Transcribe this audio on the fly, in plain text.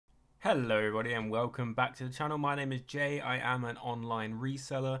Hello everybody and welcome back to the channel. My name is Jay. I am an online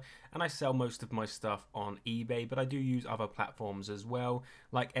reseller and I sell most of my stuff on eBay, but I do use other platforms as well,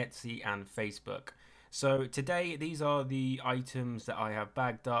 like Etsy and Facebook. So today, these are the items that I have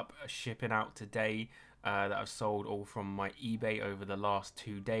bagged up, shipping out today, that I've sold all from my eBay over the last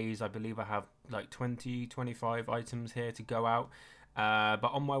 2 days. I believe I have like 25 items here to go out.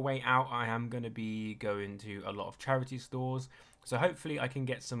 But on my way out, I am going to be going to a lot of charity stores. So hopefully I can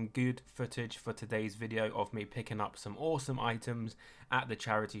get some good footage for today's video of me picking up some awesome items at the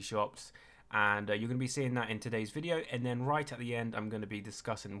charity shops. And you're going to be seeing that in today's video. And then right at the end, I'm going to be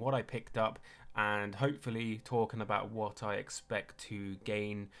discussing what I picked up and hopefully talking about what I expect to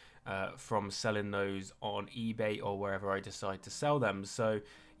gain from selling those on eBay or wherever I decide to sell them. So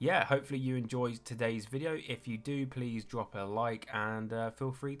yeah, hopefully you enjoyed today's video. If you do, please drop a like and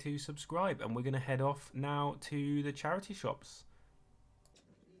feel free to subscribe. And we're going to head off now to the charity shops.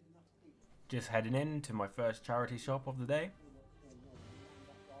 Just heading in to my first charity shop of the day.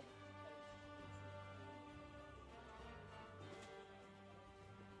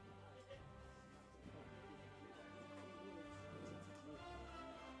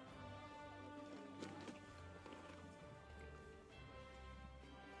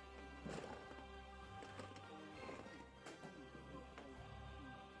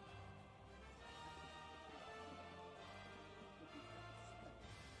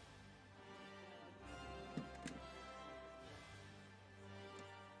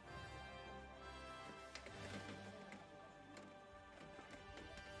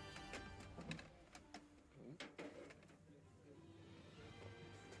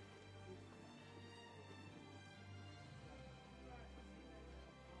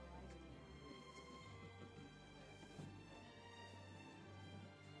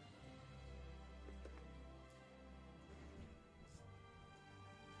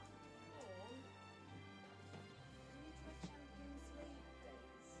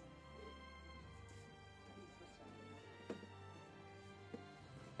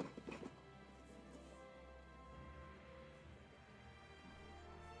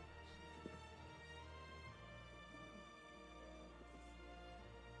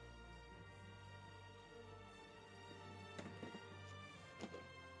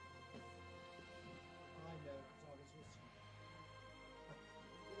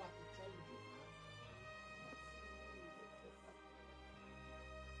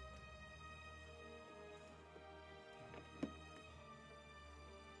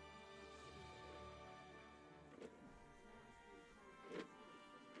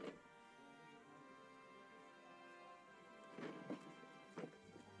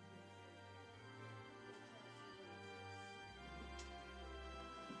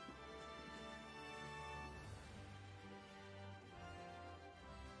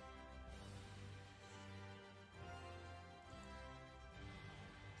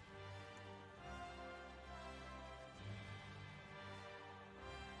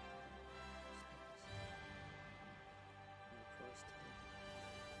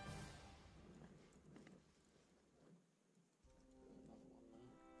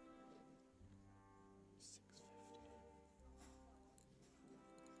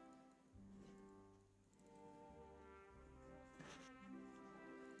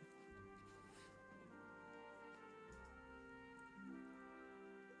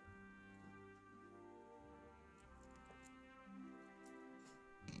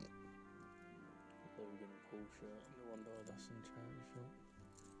 Logan Paul shirt. No wonder that's in charity shop.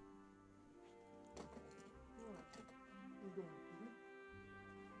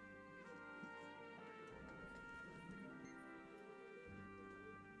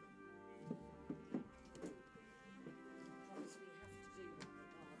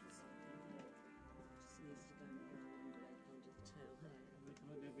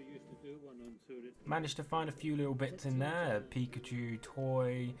 Managed to find a few little bits in there, a Pikachu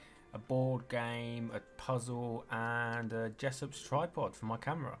toy, a board game, a puzzle, and a Jessup's tripod for my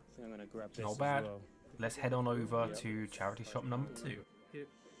camera. I think I'm gonna grab this. Not bad. As well. Let's head on over to charity shop number 2. Yep.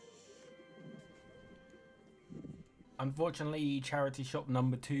 Unfortunately, charity shop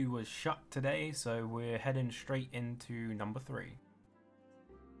number 2 was shut today, so we're heading straight into number 3.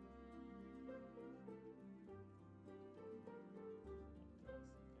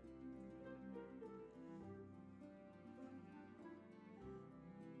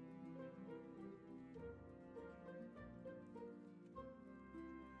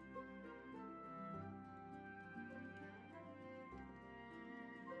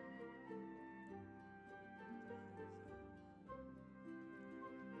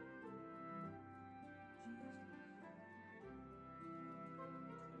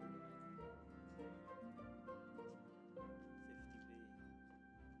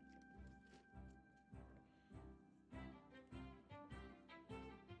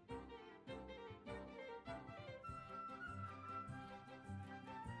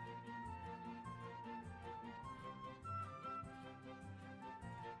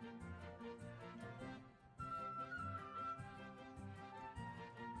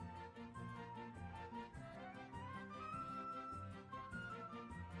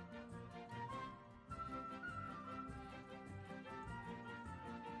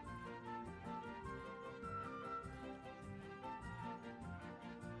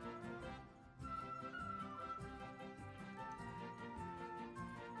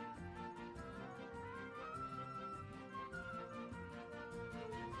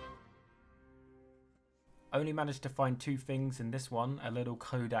 Only managed to find 2 things in this one, a little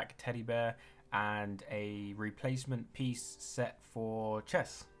Kodak teddy bear and a replacement piece set for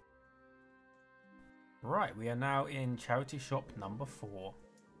chess. Right, we are now in charity shop number 4.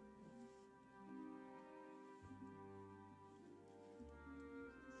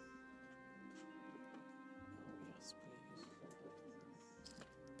 Yes, please.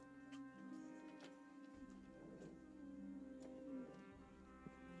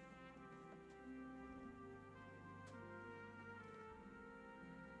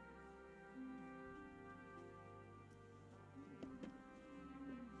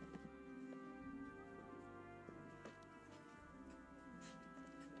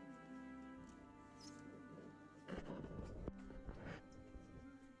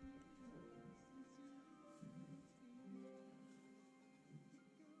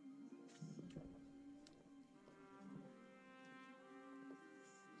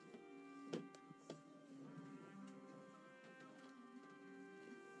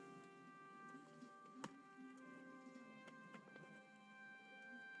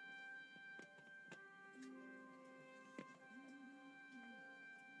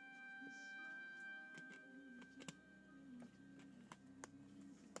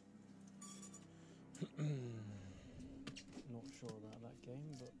 Not sure about that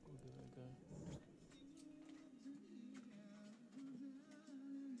game, but we'll give it a go.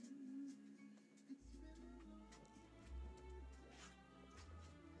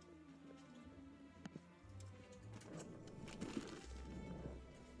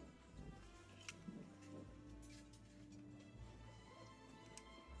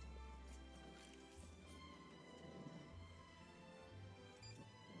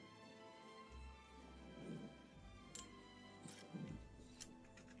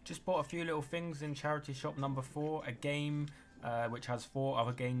 Just bought a few little things in charity shop number 4, a game which has 4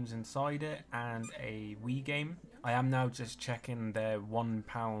 other games inside it and a Wii game. I am now just checking their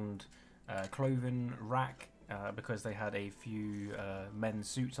 £1 clothing rack because they had a few men's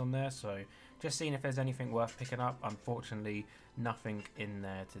suits on there, so just seeing if there's anything worth picking up. Unfortunately, nothing in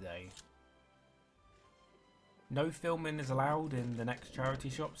there today. No filming is allowed in the next charity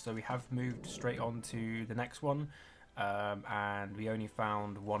shop, so we have moved straight on to the next one. And we only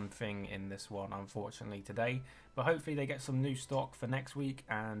found 1 thing in this one, unfortunately, today. But hopefully they get some new stock for next week,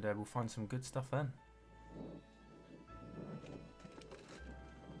 and we'll find some good stuff then.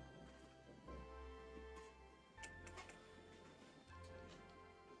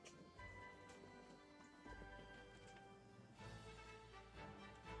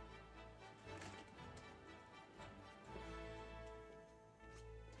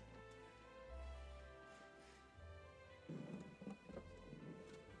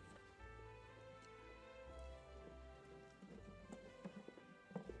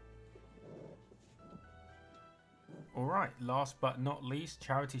 Alright, last but not least,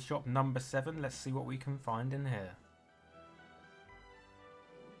 charity shop number 7. Let's see what we can find in here.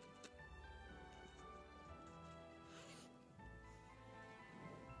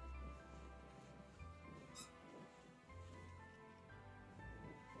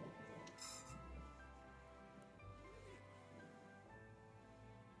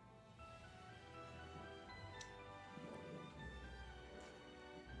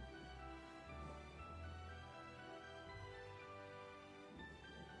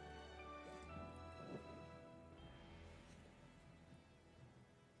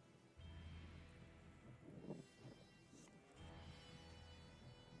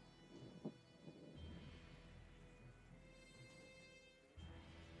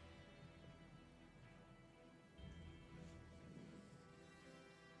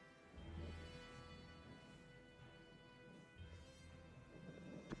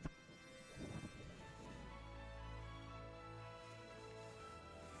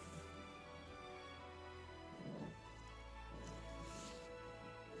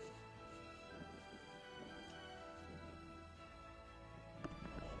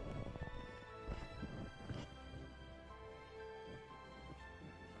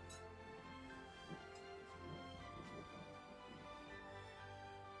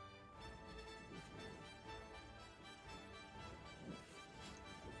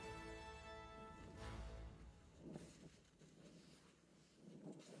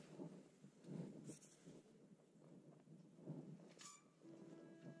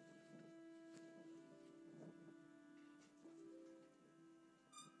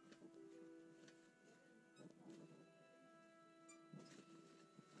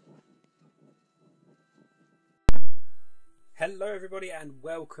 Hello everybody and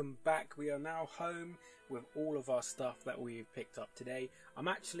welcome back. We are now home with all of our stuff that we've picked up today. I'm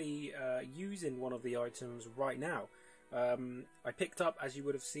actually using one of the items right now. I picked up, as you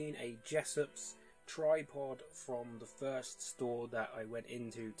would have seen, a Jessup's tripod from the first store that I went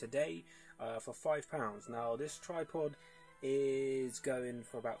into today for £5. Now this tripod is going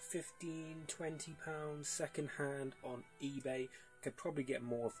for about £15–20 second hand on eBay. Could probably get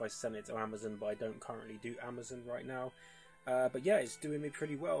more if I send it to Amazon, but I don't currently do Amazon right now. But yeah, it's doing me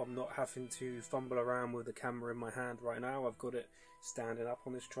pretty well. I'm not having to fumble around with the camera in my hand right now. I've got it standing up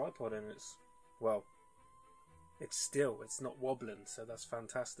on this tripod and it's not wobbling, so that's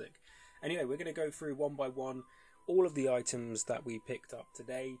fantastic. Anyway, we're going to go through one by one all of the items that we picked up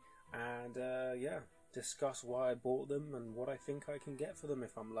today and yeah, discuss why I bought them and what I think I can get for them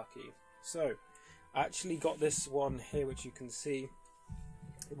if I'm lucky. So, I actually got this one here, which you can see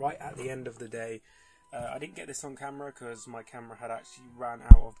right at the end of the day. I didn't get this on camera because my camera had actually ran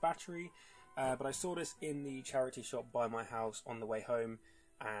out of battery, but I saw this in the charity shop by my house on the way home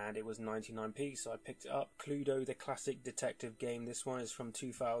and it was 99p, so I picked it up. Cluedo, the classic detective game. This one is from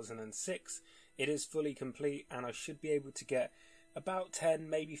 2006. It is fully complete and I should be able to get about £10,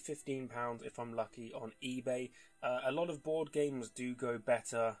 maybe £15 if I'm lucky on eBay. A lot of board games do go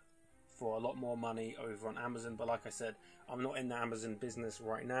better for a lot more money over on Amazon, but like I said, I'm not in the Amazon business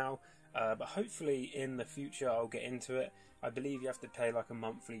right now. But hopefully in the future I'll get into it. I believe you have to pay like a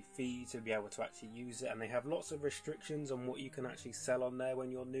monthly fee to be able to actually use it, and they have lots of restrictions on what you can actually sell on there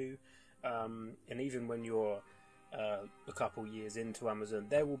when you're new, and even when you're a couple years into Amazon,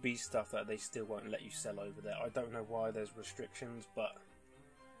 there will be stuff that they still won't let you sell over there. I don't know why there's restrictions, but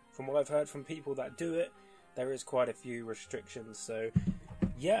from what I've heard from people that do it, there is quite a few restrictions. So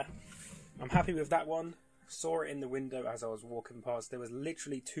yeah, I'm happy with that one. Saw it in the window as I was walking past. There was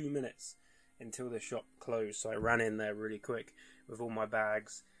literally 2 minutes until the shop closed, so I ran in there really quick with all my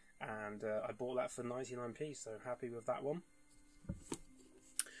bags and I bought that for 99p, so happy with that one.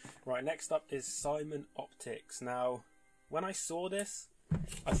 Right, next up is Simon Optics. Now, when I saw this,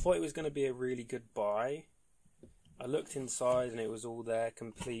 I thought it was going to be a really good buy. I looked inside and it was all there,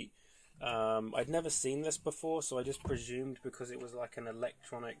 complete. I'd never seen this before, so I just presumed because it was like an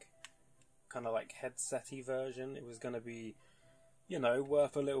electronic kind of like headset-y version, it was going to be, you know,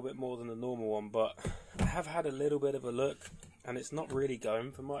 worth a little bit more than the normal one. But I have had a little bit of a look and it's not really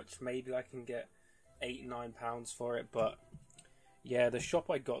going for much. Maybe I can get £8–9 for it, but yeah, the shop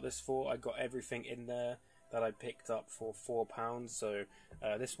I got this for, I got everything in there that I picked up for £4. So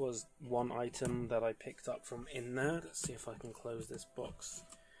this was one item that I picked up from in there. Let's see if I can close this box.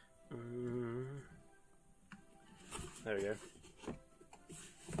 There we go.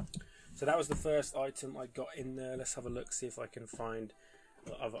 So that was the first item I got in there. Let's have a look, see if I can find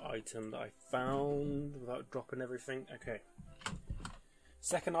the other item that I found without dropping everything. Okay.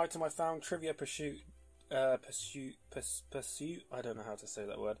 Second item I found, Trivia Pursuit. Pursuit. I don't know how to say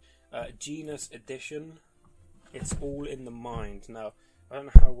that word. Genus Edition. It's all in the mind. Now, I don't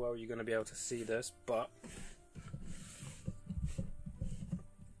know how well you're going to be able to see this, but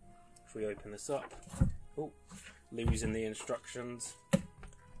if we open this up, oh, losing the instructions.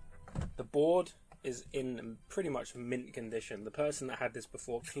 The board is in pretty much mint condition. The person that had this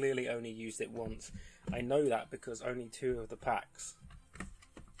before clearly only used it once. I know that because only 2 of the packs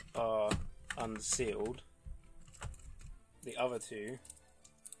are unsealed. The other 2,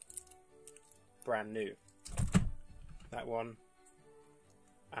 brand new. That one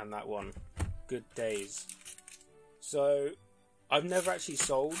and that one. Good days. So, I've never actually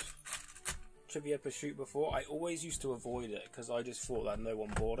sold Trivia Pursuit before. I always used to avoid it because I just thought that no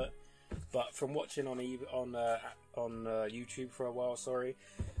one bought it. But from watching on YouTube for a while,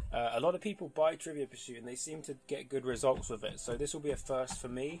 a lot of people buy Trivia Pursuit and they seem to get good results with it. So this will be a first for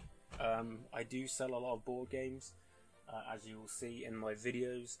me. I do sell a lot of board games, as you will see in my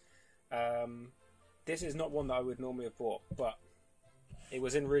videos. This is not one that I would normally have bought, but it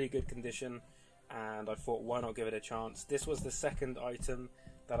was in really good condition and I thought, why not give it a chance. This was the second item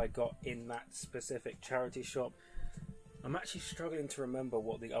that I got in that specific charity shop. I'm actually struggling to remember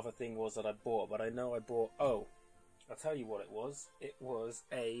what the other thing was that I bought, but I know I bought, oh, I'll tell you what it was. It was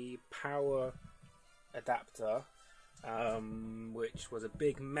a power adapter, which was a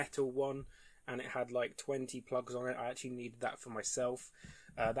big metal one, and it had like 20 plugs on it. I actually needed that for myself.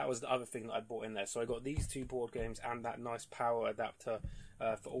 That was the other thing that I bought in there. So I got these 2 board games and that nice power adapter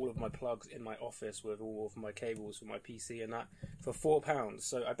for all of my plugs in my office with all of my cables for my PC and that for £4.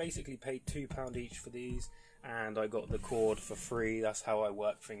 So I basically paid £2 each for these, and I got the cord for free. That's how I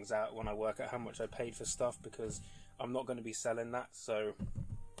work things out when I work out how much I paid for stuff, because I'm not going to be selling that. So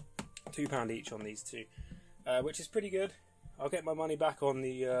 £2 each on these 2, which is pretty good. I'll get my money back on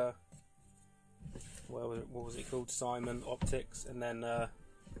the what was it called, Simon Optics, and then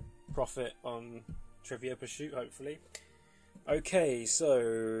profit on Trivia Pursuit, hopefully. Okay,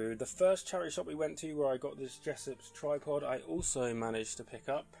 so the first charity shop we went to where I got this Jessup's tripod, I also managed to pick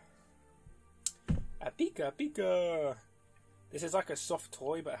up a Pika. This is like a soft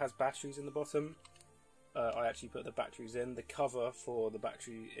toy, but it has batteries in the bottom. I actually put the batteries in. The cover for the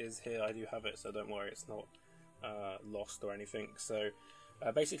battery is here. I do have it, so don't worry, it's not lost or anything. So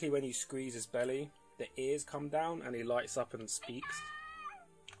basically, when you squeeze his belly, the ears come down and he lights up and speaks.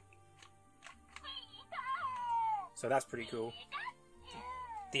 So that's pretty cool.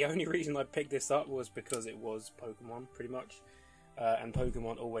 The only reason I picked this up was because it was Pokemon, pretty much. And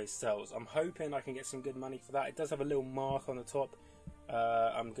Pokemon always sells. I'm hoping I can get some good money for that. It does have a little mark on the top.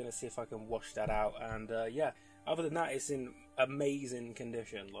 I'm going to see if I can wash that out. And yeah, other than that, it's in amazing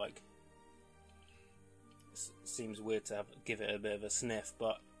condition. Like, seems weird to give it a bit of a sniff,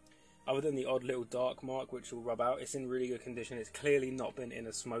 but other than the odd little dark mark which will rub out, it's in really good condition. It's clearly not been in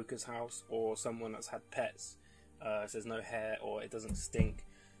a smoker's house or someone that's had pets. So there's no hair or it doesn't stink.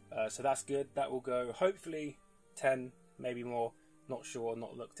 So that's good. That will go hopefully 10, maybe more. Not sure,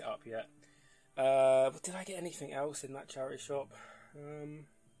 not looked it up yet. But did I get anything else in that charity shop?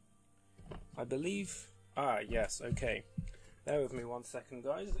 I believe... Ah, yes, okay. Bear with me 1 second,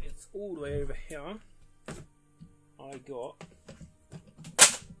 guys. It's all the way over here. I got...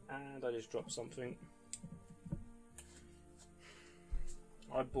 And I just dropped something.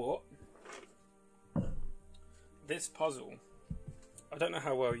 I bought this puzzle. I don't know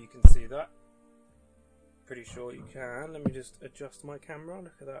how well you can see that. Pretty sure you can. Let me just adjust my camera.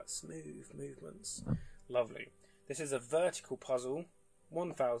 Look at that, smooth movements. Lovely. This is a vertical puzzle,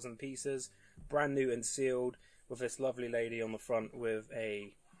 1,000 pieces, brand new and sealed, with this lovely lady on the front with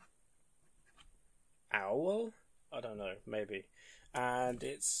a owl? I don't know, maybe. And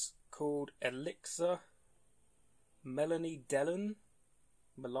it's called Elixir Melanie Dellen?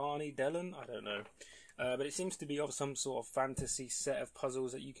 I don't know. But it seems to be of some sort of fantasy set of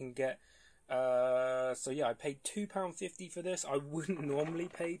puzzles that you can get. So yeah, I paid £2.50 for this. I wouldn't normally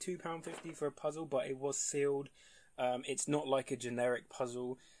pay £2.50 for a puzzle, but it was sealed. It's not like a generic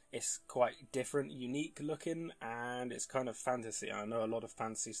puzzle. It's quite different, unique looking, and it's kind of fantasy. I know a lot of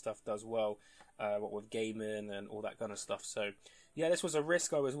fantasy stuff does well, what with gaming and all that kind of stuff. So yeah, this was a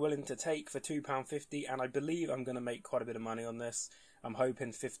risk I was willing to take for £2.50, and I believe I'm going to make quite a bit of money on this. I'm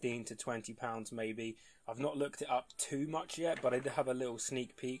hoping £15 to £20 maybe. I've not looked it up too much yet, but I did have a little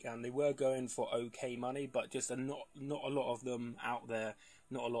sneak peek, and they were going for okay money, but just not a lot of them out there,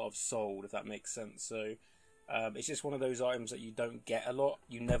 not a lot of sold, if that makes sense. So it's just one of those items that you don't get a lot.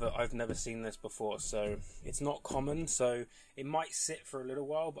 I've never seen this before, so it's not common. So it might sit for a little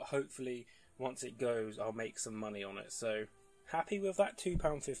while, but hopefully once it goes, I'll make some money on it. So happy with that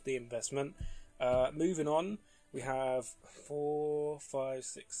 £2.50 investment. Moving on. We have 4, 5,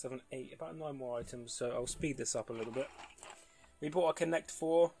 6, 7, 8, about 9 more items, so I'll speed this up a little bit. We bought a Connect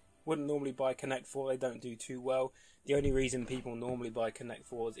 4. Wouldn't normally buy Connect 4, they don't do too well. The only reason people normally buy Connect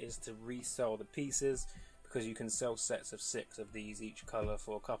 4s is to resell the pieces, because you can sell sets of 6 of these each colour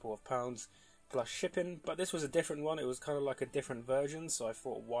for a couple of pounds, plus shipping. But this was a different one, it was kind of like a different version, so I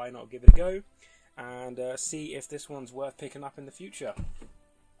thought why not give it a go, and see if this one's worth picking up in the future.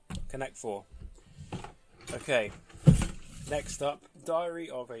 Connect 4. Okay, next up, Diary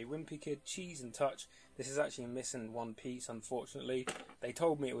of a Wimpy Kid, Cheese and Touch. This is actually missing one piece, unfortunately. They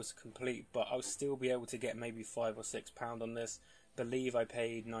told me it was complete, but I'll still be able to get maybe £5 or £6 on this. Believe I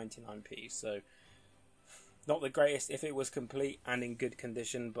paid 99p, so not the greatest if it was complete and in good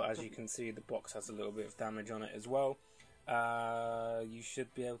condition, but as you can see, the box has a little bit of damage on it as well. You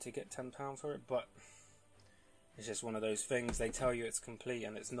should be able to get £10 for it, but it's just one of those things. They tell you it's complete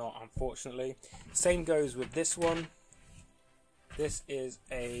and it's not, unfortunately. Same goes with this one. This is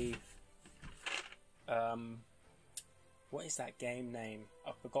a what is that game name?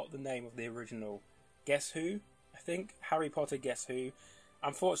 I forgot the name of the original. Guess Who? I think Harry Potter Guess Who.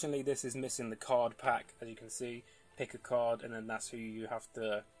 Unfortunately, this is missing the card pack. As you can see, pick a card and then that's who you have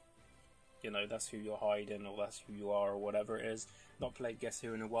to, that's who you're hiding, or that's who you are, or whatever it is. Not played Guess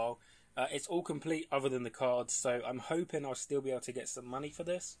Who in a while. It's all complete other than the cards, so I'm hoping I'll still be able to get some money for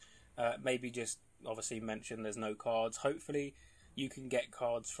this. Maybe just obviously mention there's no cards. Hopefully you can get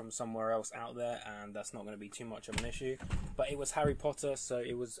cards from somewhere else out there, and that's not going to be too much of an issue. But it was Harry Potter, so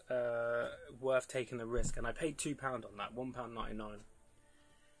it was worth taking the risk, and I paid £2 on that, £1.99.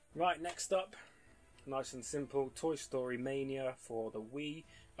 Right, next up, nice and simple, Toy Story Mania for the Wii.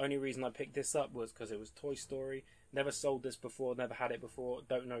 Only reason I picked this up was because it was Toy Story. Never sold this before, never had it before,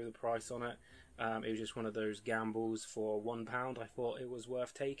 don't know the price on it. It was just one of those gambles for £1. I thought it was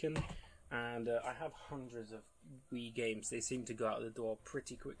worth taking, and I have hundreds of Wii games. They seem to go out the door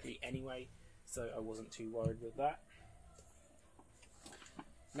pretty quickly anyway, so I wasn't too worried with that.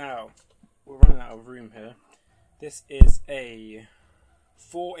 Now, we're running out of room here. This is a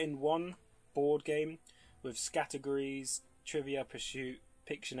 4-in-1 board game with categories, Trivia Pursuit,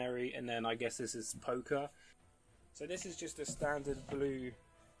 Pictionary, and then I guess this is poker. So this is just a standard blue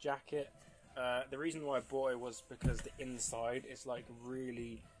jacket. The reason why I bought it was because the inside is like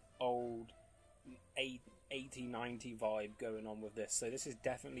really old 80-90 vibe going on with this. So this is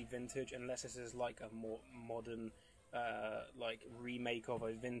definitely vintage, unless this is like a more modern like remake of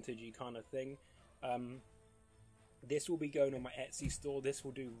a vintagey kind of thing. This will be going on my Etsy store. This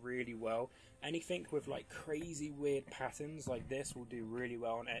will do really well. Anything with like crazy weird patterns like this will do really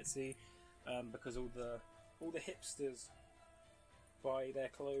well on Etsy, because all the hipsters buy their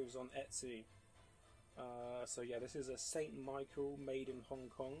clothes on Etsy. So yeah, this is a Saint Michael made in Hong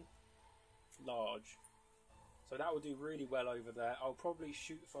Kong, large. So that will do really well over there. I'll probably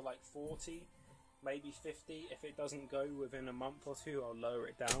shoot for like 40, maybe 50. If it doesn't go within a month or two, I'll lower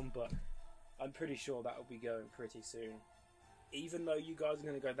it down, but I'm pretty sure that will be going pretty soon. Even though you guys are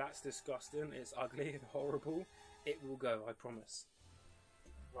going to go, that's disgusting, it's ugly and horrible, it will go, I promise.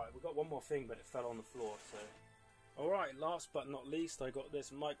 Right, we've got one more thing, but it fell on the floor, so... Alright, last but not least, I got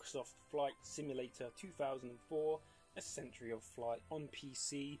this Microsoft Flight Simulator 2004, A Century of Flight on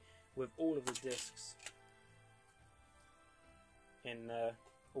PC, with all of the discs in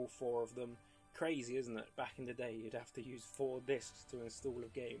all 4 of them. Crazy, isn't it? Back in the day, you'd have to use 4 discs to install a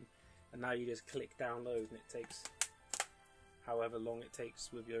game, and now you just click download and it takes however long it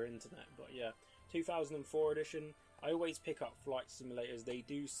takes with your internet. But yeah, 2004 edition. I always pick up flight simulators. They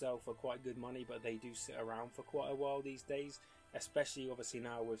do sell for quite good money, but they do sit around for quite a while these days, especially obviously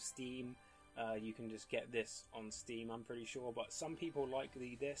now with Steam. You can just get this on Steam, I'm pretty sure, but some people like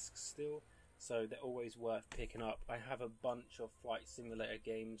the discs still, so they're always worth picking up. I have a bunch of flight simulator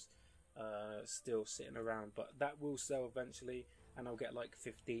games still sitting around, but that will sell eventually, and I'll get like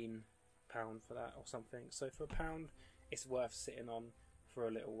 £15 for that or something. So for £1, it's worth sitting on for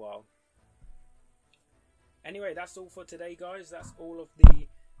a little while. Anyway, that's all for today, guys. That's all of the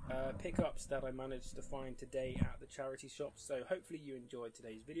pickups that I managed to find today at the charity shop. So hopefully you enjoyed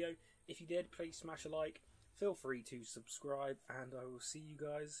today's video. If you did, please smash a like. Feel free to subscribe, and I will see you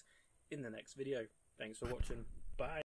guys in the next video. Thanks for watching. Bye.